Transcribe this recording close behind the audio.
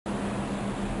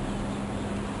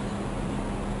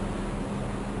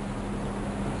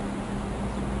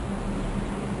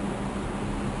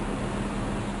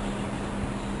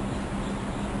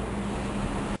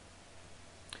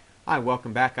Hi,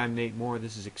 welcome back. I'm Nate Moore.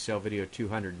 This is Excel video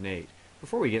 208.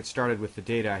 Before we get started with the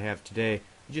data I have today,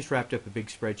 we just wrapped up a big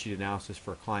spreadsheet analysis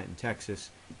for a client in Texas.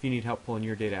 If you need help pulling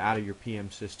your data out of your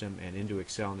PM system and into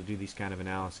Excel and to do these kind of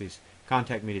analyses,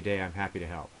 contact me today. I'm happy to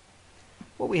help.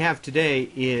 What we have today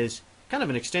is kind of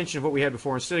an extension of what we had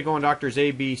before. Instead of going doctors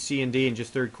A, B, C, and D in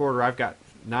just third quarter, I've got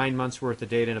 9 months worth of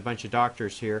data and a bunch of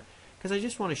doctors here because I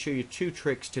just want to show you 2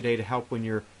 tricks today to help when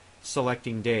you're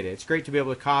selecting data. It's great to be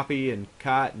able to copy and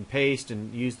cut and paste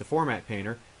and use the format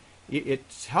painter.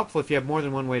 It's helpful if you have more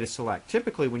than one way to select.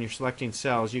 Typically when you're selecting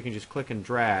cells you can just click and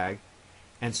drag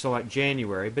and select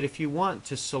January, but if you want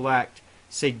to select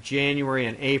say January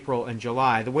and April and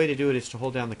July, the way to do it is to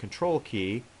hold down the control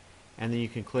key and then you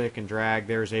can click and drag.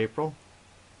 There's April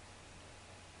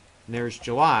and there's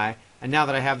July, and now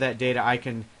that I have that data I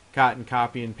can cut and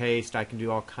copy and paste. I can do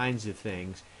all kinds of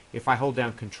things if I hold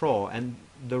down control. And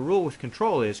the rule with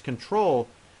control is control,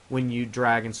 when you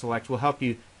drag and select, will help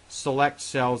you select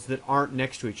cells that aren't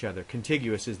next to each other.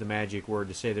 Contiguous is the magic word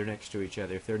to say they're next to each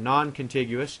other. If they're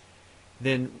non-contiguous,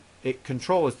 then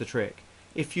control is the trick.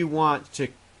 If you want to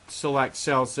select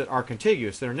cells that are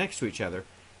contiguous, that are next to each other,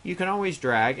 you can always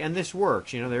drag, and this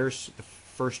works. You know, there's the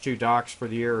first 2 docs for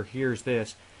the year, here's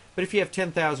this. But if you have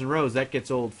 10,000 rows, that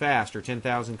gets old fast, or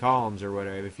 10,000 columns or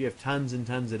whatever. If you have tons and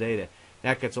tons of data,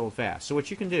 that gets old fast. So what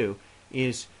you can do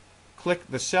is click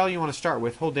the cell you want to start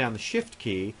with, hold down the Shift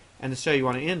key, and the cell you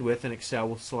want to end with, and Excel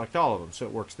will select all of them. So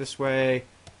it works this way,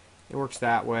 it works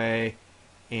that way,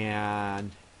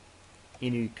 and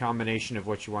any combination of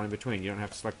what you want in between. You don't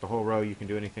have to select the whole row, you can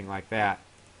do anything like that.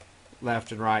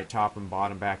 Left and right, top and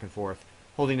bottom, back and forth.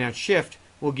 Holding down Shift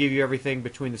will give you everything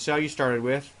between the cell you started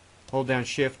with, hold down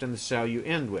Shift, and the cell you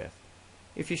end with.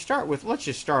 If you start with, let's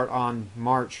just start on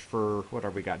March for, what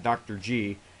have we got, Dr.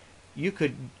 G. You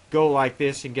could go like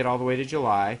this and get all the way to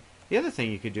July. The other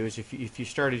thing you could do is if you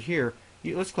started here,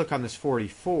 let's click on this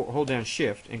 44, hold down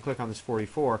Shift and click on this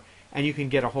 44, and you can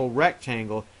get a whole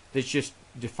rectangle that's just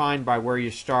defined by where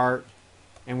you start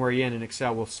and where you end, and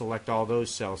Excel will select all those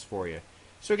cells for you.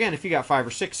 So again, if you got 5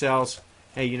 or 6 cells,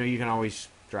 hey, you know, you can always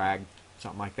drag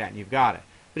something like that and you've got it.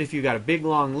 But if you've got a big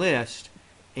long list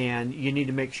and you need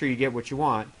to make sure you get what you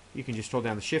want, you can just hold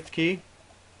down the Shift key,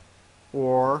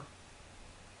 or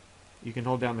you can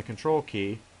hold down the Control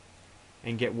key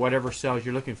and get whatever cells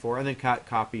you're looking for, and then cut,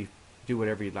 copy, do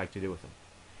whatever you'd like to do with them.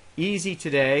 Easy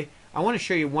today. I want to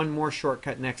show you one more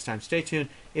shortcut next time. Stay tuned.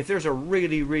 If there's a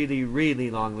really, really,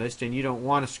 really long list and you don't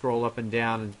want to scroll up and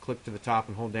down and click to the top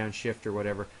and hold down Shift or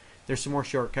whatever, there's some more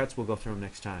shortcuts. We'll go through them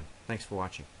next time. Thanks for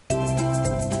watching.